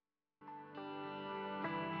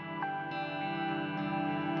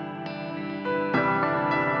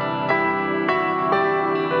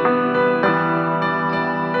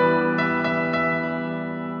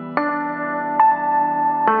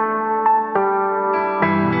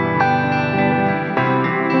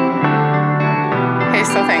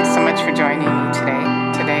thanks so much for joining me today.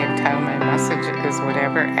 Today, the title of my message is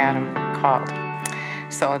Whatever Adam Called.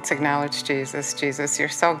 So let's acknowledge Jesus. Jesus, you're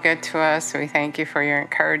so good to us. We thank you for your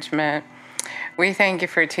encouragement. We thank you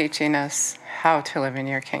for teaching us how to live in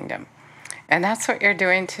your kingdom. And that's what you're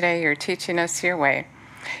doing today. You're teaching us your way.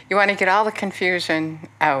 You want to get all the confusion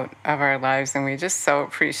out of our lives, and we just so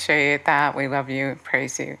appreciate that. We love you,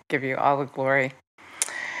 praise you, give you all the glory.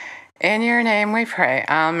 In your name we pray.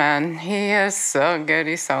 Amen. He is so good.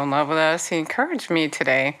 He's so in love with us. He encouraged me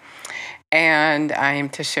today, and I am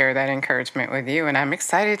to share that encouragement with you, and I'm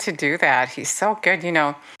excited to do that. He's so good. You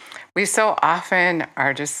know, we so often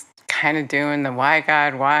are just kind of doing the why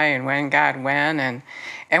God why and when God when,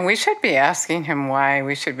 and we should be asking him why.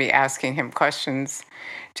 We should be asking him questions.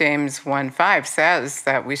 James 1:5 says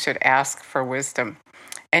that we should ask for wisdom,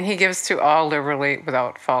 and he gives to all liberally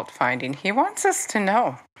without fault finding. He wants us to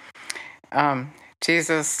know.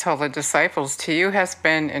 Jesus told the disciples, to you has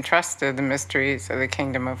been entrusted the mysteries of the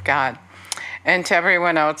kingdom of God. And to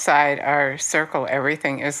everyone outside our circle,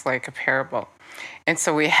 everything is like a parable. And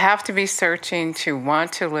so we have to be searching to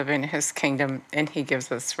want to live in his kingdom, and he gives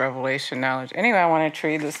us revelation knowledge. Anyway, I want to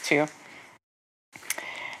read this to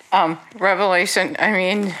you. Revelation,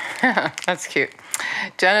 that's cute.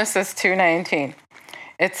 Genesis 2:19.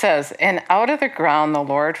 It says, and out of the ground the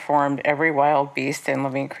Lord formed every wild beast and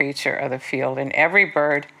living creature of the field and every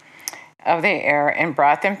bird of the air and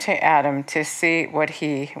brought them to Adam to see what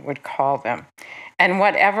he would call them. And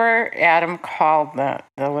whatever Adam called the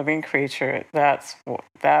living creature, that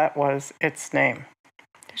was its name.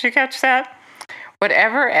 Did you catch that?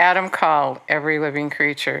 Whatever Adam called every living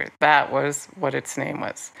creature, that was what its name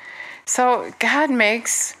was. So God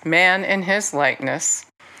makes man in his likeness,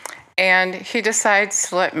 and he decides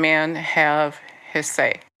to let man have his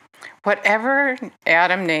say. Whatever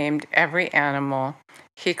Adam named every animal,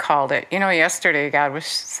 he called it. You know, yesterday God was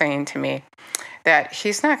saying to me that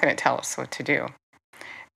he's not going to tell us what to do.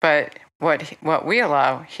 But what we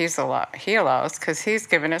allow, he allows, because he's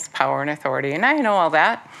given us power and authority. And I know all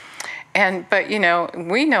that. But you know,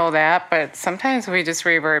 we know that, but sometimes we just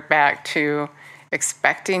revert back to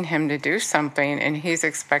expecting him to do something, and he's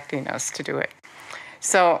expecting us to do it.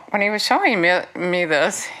 So when he was showing me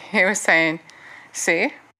this, he was saying,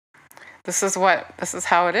 see, this is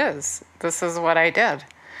how it is. This is what I did.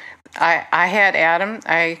 I had Adam,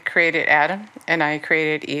 I created Adam, and I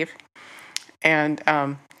created Eve. And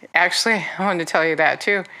actually, I wanted to tell you that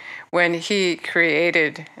too. When he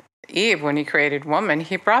created Eve, when he created woman,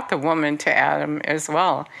 he brought the woman to Adam as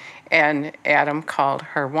well. And Adam called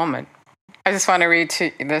her woman. I just want to read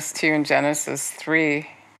this to you in Genesis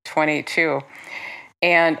 3:22.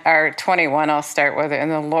 And our 21, I'll start with it. And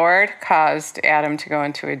the Lord caused Adam to go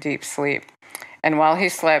into a deep sleep. And while he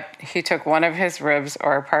slept, he took one of his ribs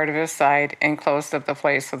or a part of his side and closed up the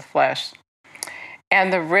place with flesh.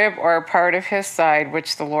 And the rib or a part of his side,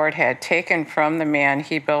 which the Lord had taken from the man,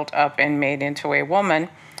 he built up and made into a woman,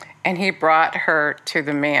 and he brought her to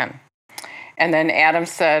the man. And then Adam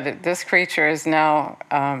said, this creature is now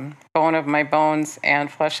bone of my bones and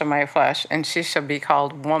flesh of my flesh, and she shall be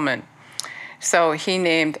called woman. So he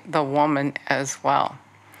named the woman as well.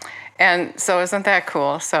 And so isn't that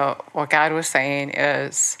cool? So what God was saying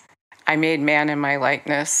is, I made man in my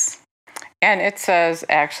likeness. And it says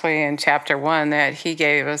actually in chapter 1 that he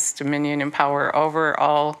gave us dominion and power over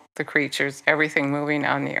all the creatures, everything moving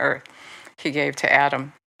on the earth. He gave to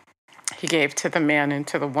Adam. He gave to the man and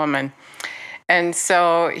to the woman. And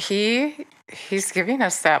so he's giving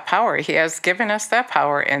us that power. He has given us that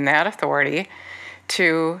power and that authority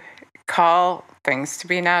to call things to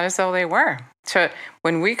be not as though they were. So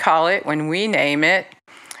when we call it, when we name it,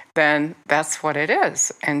 then that's what it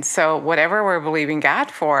is. And so whatever we're believing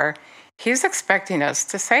God for, he's expecting us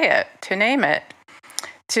to say it, to name it,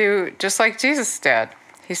 to just like Jesus did.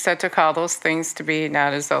 He said to call those things to be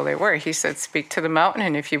not as though they were. He said, speak to the mountain,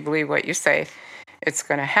 and if you believe what you say, it's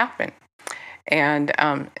going to happen. And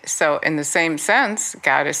so in the same sense,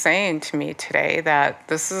 God is saying to me today that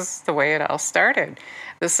this is the way it all started.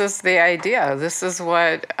 This is the idea. This is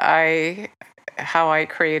how I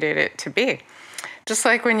created it to be. Just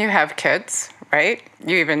like when you have kids, right?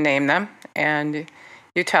 You even name them, and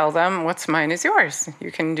you tell them what's mine is yours.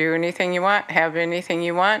 You can do anything you want, have anything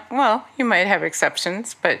you want. Well, you might have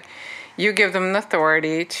exceptions, but you give them the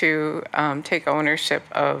authority to take ownership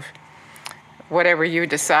of whatever you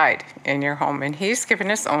decide in your home. And he's given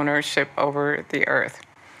us ownership over the earth,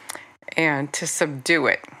 and to subdue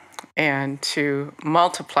it and to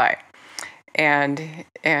multiply. And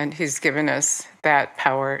he's given us that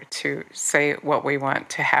power to say what we want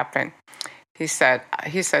to happen. He said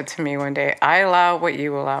to me one day, I allow what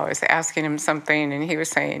you allow. I was asking him something, and he was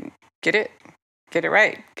saying, get it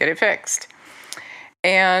right, get it fixed.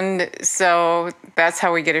 And so that's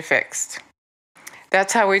how we get it fixed.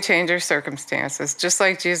 That's how we change our circumstances. Just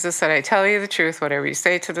like Jesus said, I tell you the truth, whatever you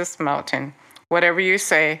say to this mountain, whatever you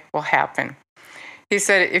say will happen. He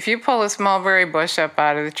said, if you pull a mulberry bush up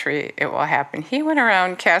out of the tree, it will happen. He went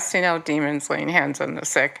around casting out demons, laying hands on the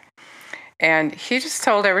sick. And he just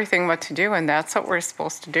told everything what to do, and that's what we're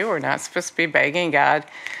supposed to do. We're not supposed to be begging God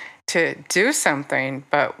to do something,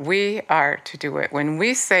 but we are to do it. When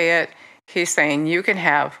we say it, he's saying, you can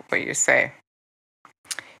have what you say.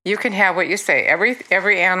 You can have what you say.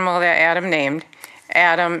 Every animal that Adam named,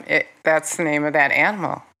 that's the name of that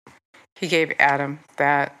animal. He gave Adam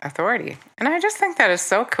that authority. And I just think that is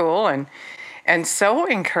so cool and so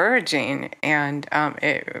encouraging. And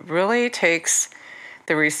it really takes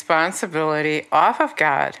the responsibility off of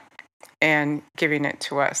God and giving it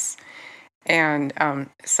to us. And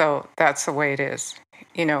so that's the way it is.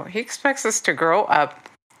 He expects us to grow up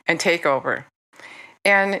and take over.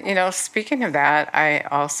 And, speaking of that, I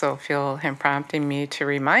also feel him prompting me to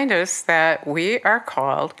remind us that we are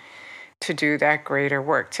called to do that greater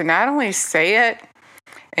work, to not only say it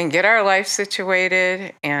and get our life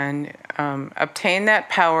situated and obtain that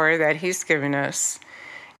power that he's given us,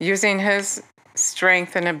 using his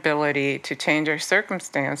strength and ability to change our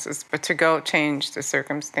circumstances, but to go change the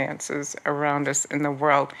circumstances around us in the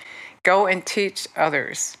world. Go and teach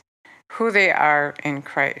others who they are in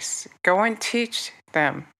Christ. Go and teach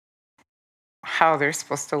them how they're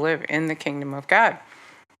supposed to live in the kingdom of God.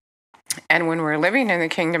 And when we're living in the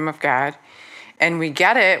kingdom of God and we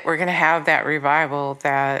get it, we're going to have that revival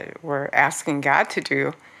that we're asking God to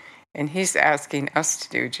do. And he's asking us to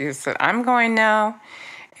do. Jesus said, I'm going now,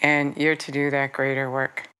 and you're to do that greater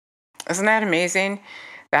work. Isn't that amazing?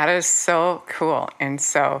 That is so cool. And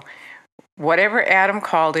so whatever Adam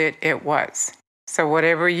called it, it was. So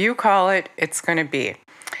whatever you call it, it's going to be.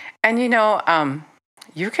 And you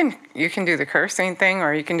can do the cursing thing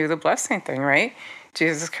or you can do the blessing thing, right?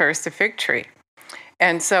 Jesus cursed a fig tree.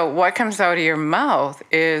 And so what comes out of your mouth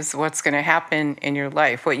is what's going to happen in your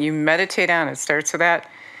life. What you meditate on, it starts with that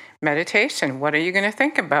meditation. What are you going to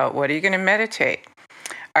think about? What are you going to meditate?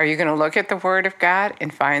 Are you going to look at the Word of God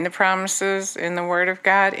and find the promises in the Word of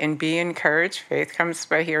God and be encouraged? Faith comes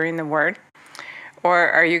by hearing the Word. Or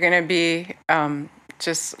are you going to be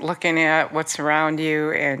just looking at what's around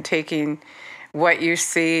you and taking what you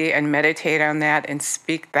see and meditate on that and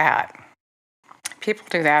speak that? People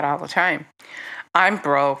do that all the time. I'm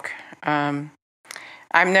broke. I'm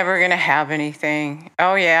never going to have anything.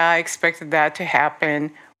 Oh, yeah, I expected that to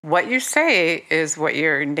happen. What you say is what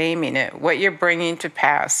you're naming it, what you're bringing to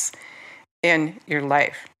pass in your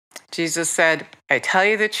life. Jesus said, I tell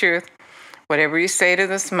you the truth. Whatever you say to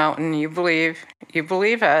this mountain, you believe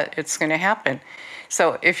it, it's going to happen.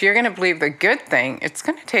 So if you're going to believe the good thing, it's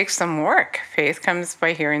going to take some work. Faith comes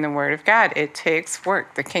by hearing the word of God. It takes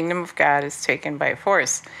work. The kingdom of God is taken by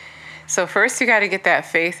force. So first you got to get that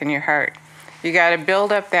faith in your heart. You got to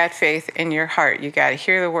build up that faith in your heart. You got to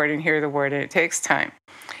hear the word, and it takes time.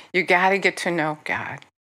 You got to get to know God.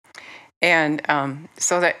 And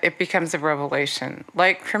so that it becomes a revelation.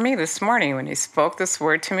 Like for me this morning, when he spoke this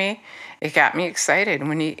word to me, it got me excited.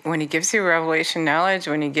 When he gives you revelation knowledge,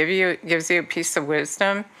 when he gives you a piece of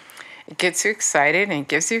wisdom, it gets you excited and it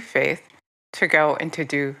gives you faith to go and to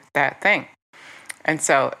do that thing. And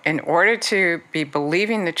so in order to be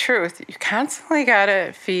believing the truth, you constantly got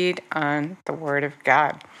to feed on the word of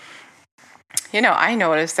God. I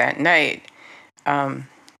noticed at night,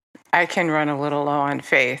 I can run a little low on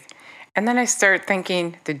faith. And then I start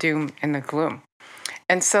thinking the doom and the gloom.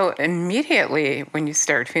 And so immediately when you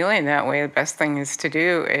start feeling that way, the best thing is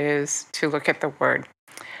to look at the word,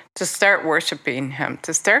 to start worshiping him,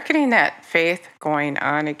 to start getting that faith going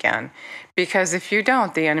on again. Because if you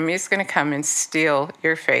don't, the enemy is going to come and steal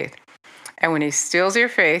your faith. And when he steals your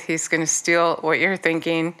faith, he's going to steal what you're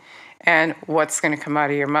thinking and what's going to come out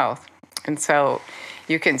of your mouth. And so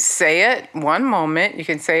you can say it one moment, you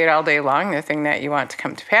can say it all day long, the thing that you want to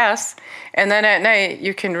come to pass, and then at night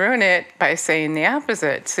you can ruin it by saying the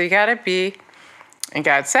opposite. So you got to be, and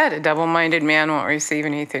God said, a double-minded man won't receive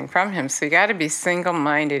anything from him. So you got to be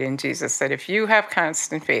single-minded in Jesus. That if you have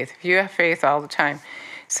constant faith, if you have faith all the time,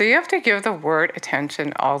 so you have to give the word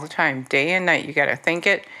attention all the time, day and night. You got to think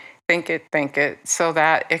it, so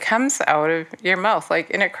that it comes out of your mouth, like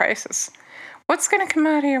in a crisis. What's going to come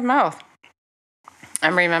out of your mouth?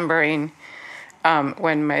 I'm remembering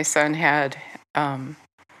when my son had,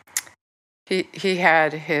 he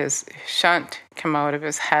had his shunt come out of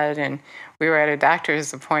his head, and we were at a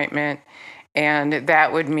doctor's appointment, And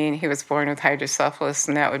that would mean he was born with hydrocephalus,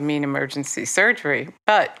 and that would mean emergency surgery.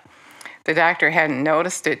 But the doctor hadn't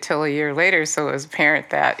noticed it till a year later, so it was apparent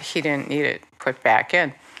that he didn't need it put back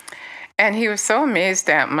in. And he was so amazed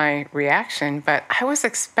at my reaction, but I was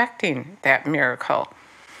expecting that miracle.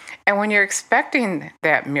 And when you're expecting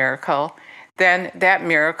that miracle, then that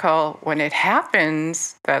miracle, when it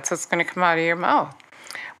happens, that's what's going to come out of your mouth.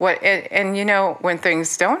 When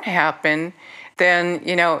things don't happen, then,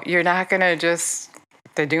 you're not going to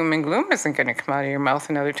the doom and gloom isn't going to come out of your mouth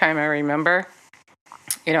another time. I remember,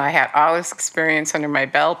 I had all this experience under my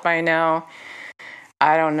belt by now.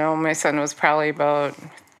 I don't know, my son was probably about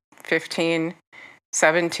 15,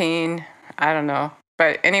 17, I don't know.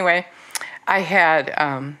 But anyway, I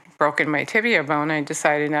had broken my tibia bone. I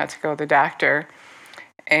decided not to go to the doctor.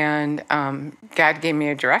 And God gave me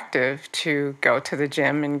a directive to go to the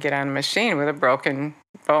gym and get on a machine with a broken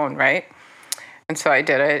bone, right? And so I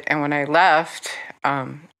did it. And when I left,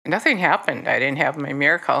 nothing happened. I didn't have my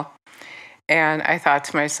miracle. And I thought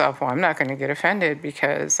to myself, well, I'm not going to get offended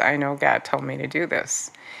because I know God told me to do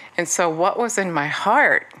this. And so what was in my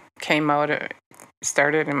heart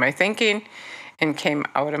started in my thinking and came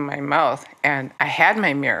out of my mouth. And I had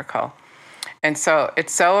my miracle. And so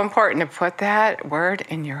it's so important to put that word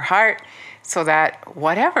in your heart so that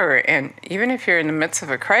whatever, and even if you're in the midst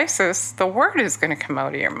of a crisis, the word is going to come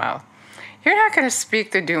out of your mouth. You're not going to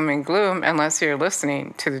speak the doom and gloom unless you're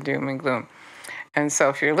listening to the doom and gloom. And so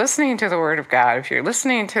if you're listening to the word of God, if you're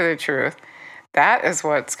listening to the truth, that is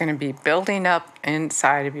what's going to be building up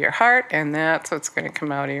inside of your heart, and that's what's going to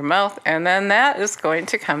come out of your mouth, and then that is going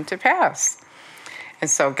to come to pass. And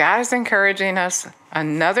so God is encouraging us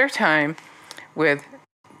another time with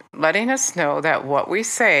letting us know that what we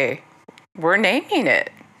say, we're naming it.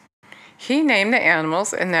 He named the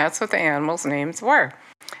animals, and that's what the animals' names were.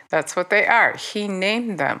 That's what they are. He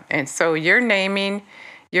named them. And so you're naming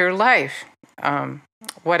your life.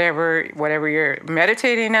 Whatever you're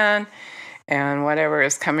meditating on and whatever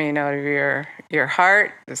is coming out of your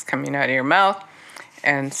heart is coming out of your mouth.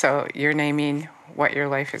 And so you're naming what your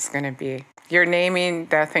life is going to be. You're naming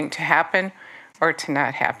that thing to happen or to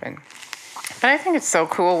not happen. But I think it's so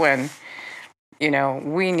cool when,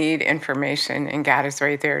 we need information and God is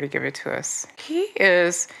right there to give it to us. He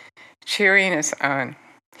is cheering us on.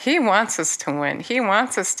 He wants us to win. He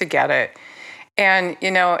wants us to get it. And,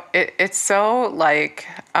 it's so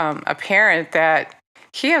apparent that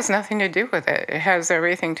he has nothing to do with it. It has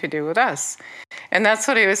everything to do with us. And that's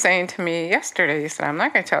what he was saying to me yesterday. He said, I'm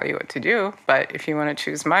not going to tell you what to do, but if you want to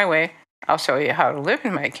choose my way, I'll show you how to live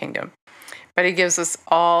in my kingdom. But he gives us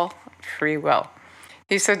all free will.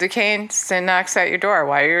 He said to Cain, sin knocks at your door.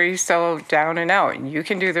 Why are you so down and out? You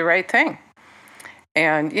can do the right thing.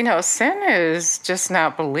 And, sin is just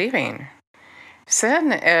not believing.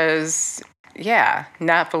 Sin is,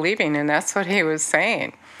 not believing. And that's what he was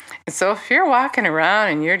saying. And so if you're walking around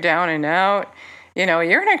and you're down and out,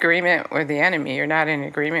 you're in agreement with the enemy. You're not in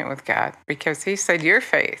agreement with God, because he said your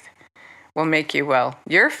faith will make you well.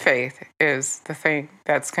 Your faith is the thing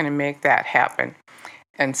that's going to make that happen.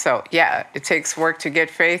 And so, it takes work to get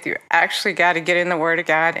faith. You actually got to get in the Word of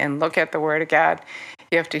God and look at the Word of God.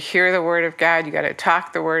 You have to hear the Word of God. You got to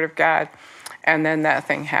talk the Word of God, and then that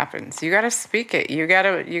thing happens. You got to speak it. You got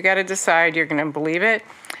to decide you're going to believe it,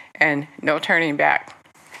 and no turning back.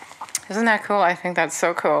 Isn't that cool? I think that's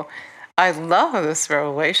so cool. I love this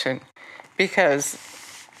revelation because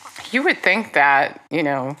you would think that,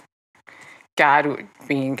 God,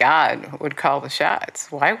 being God, would call the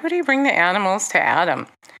shots. Why would he bring the animals to Adam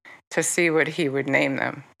to see what he would name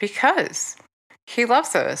them? Because he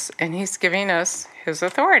loves us and he's giving us his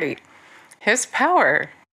authority, his power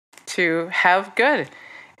to have good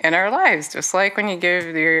in our lives. Just like when you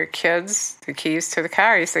give your kids the keys to the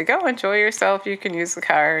car, you say, go enjoy yourself, you can use the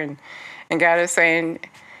car. And God is saying,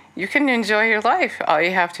 you can enjoy your life. All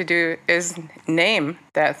you have to do is name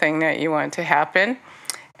that thing that you want to happen,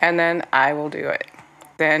 and then I will do it.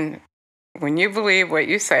 Then when you believe what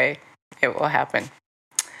you say, it will happen.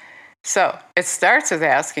 So it starts with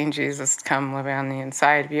asking Jesus to come live on the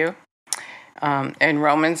inside of you. In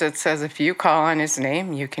Romans, it says, if you call on his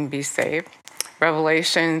name, you can be saved.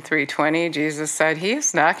 Revelation 3:20, Jesus said, he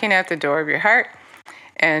is knocking at the door of your heart.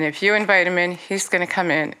 And if you invite him in, he's going to come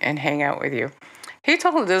in and hang out with you. He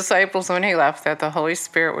told the disciples when he left that the Holy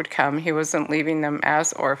Spirit would come. He wasn't leaving them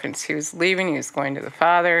as orphans. He was leaving. He was going to the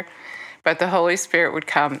Father. But the Holy Spirit would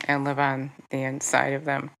come and live on the inside of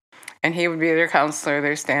them. And he would be their counselor,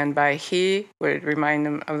 their standby. He would remind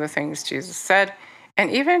them of the things Jesus said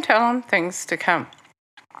and even tell them things to come.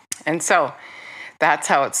 And so that's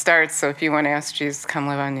how it starts. So if you want to ask Jesus to come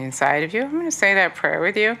live on the inside of you, I'm going to say that prayer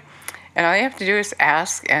with you. And all you have to do is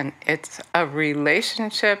ask, and it's a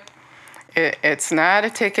relationship. It's not a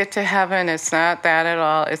ticket to heaven. It's not that at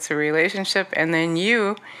all. It's a relationship. And then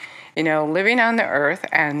living on the earth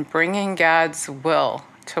and bringing God's will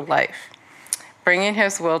to life, bringing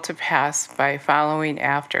his will to pass by following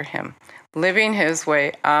after him, living his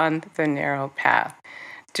way on the narrow path,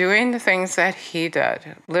 doing the things that he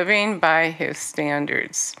did, living by his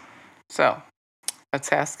standards. So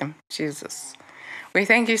let's ask him, Jesus. We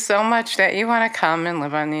thank you so much that you want to come and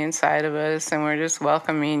live on the inside of us, and we're just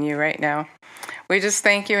welcoming you right now. We just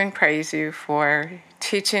thank you and praise you for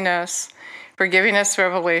teaching us, for giving us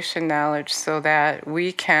revelation knowledge so that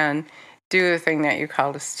we can do the thing that you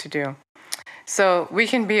called us to do. So we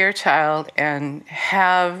can be your child and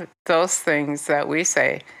have those things that we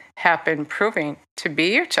say happen, proving to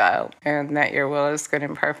be your child and that your will is good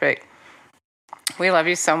and perfect. We love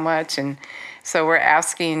you so much, and so I'm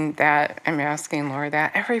asking, Lord,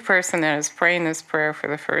 that every person that is praying this prayer for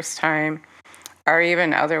the first time, or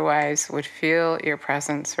even otherwise, would feel your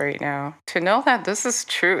presence right now, to know that this is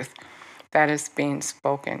truth that is being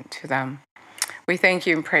spoken to them. We thank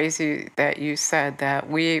you and praise you that you said that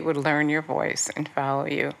we would learn your voice and follow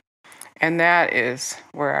you. And that is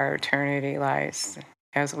where our eternity lies,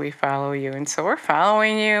 as we follow you. And so we're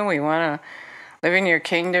following you. We want to live in your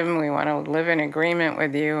kingdom. We want to live in agreement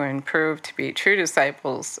with you and prove to be true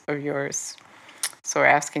disciples of yours. So we're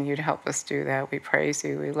asking you to help us do that. We praise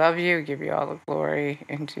you. We love you. Give you all the glory.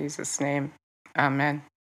 In Jesus' name, amen.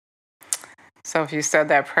 So if you said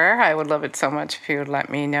that prayer, I would love it so much if you would let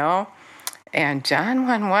me know. And John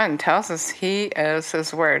 1:1 tells us he is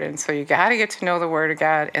his word. And so you got to get to know the word of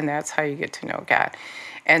God, and that's how you get to know God.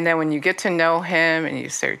 And then when you get to know him and you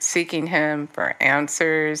start seeking him for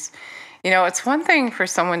answers, it's one thing for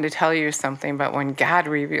someone to tell you something, but when God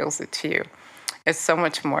reveals it to you, it's so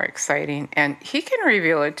much more exciting. And he can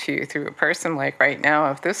reveal it to you through a person like right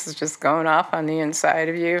now. If this is just going off on the inside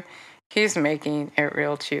of you, he's making it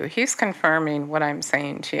real to you. He's confirming what I'm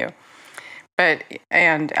saying to you.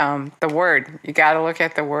 The word, you got to look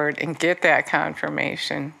at the word and get that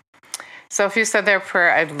confirmation. So if you said that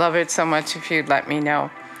prayer, I'd love it so much if you'd let me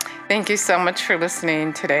know. Thank you so much for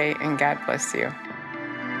listening today, and God bless you.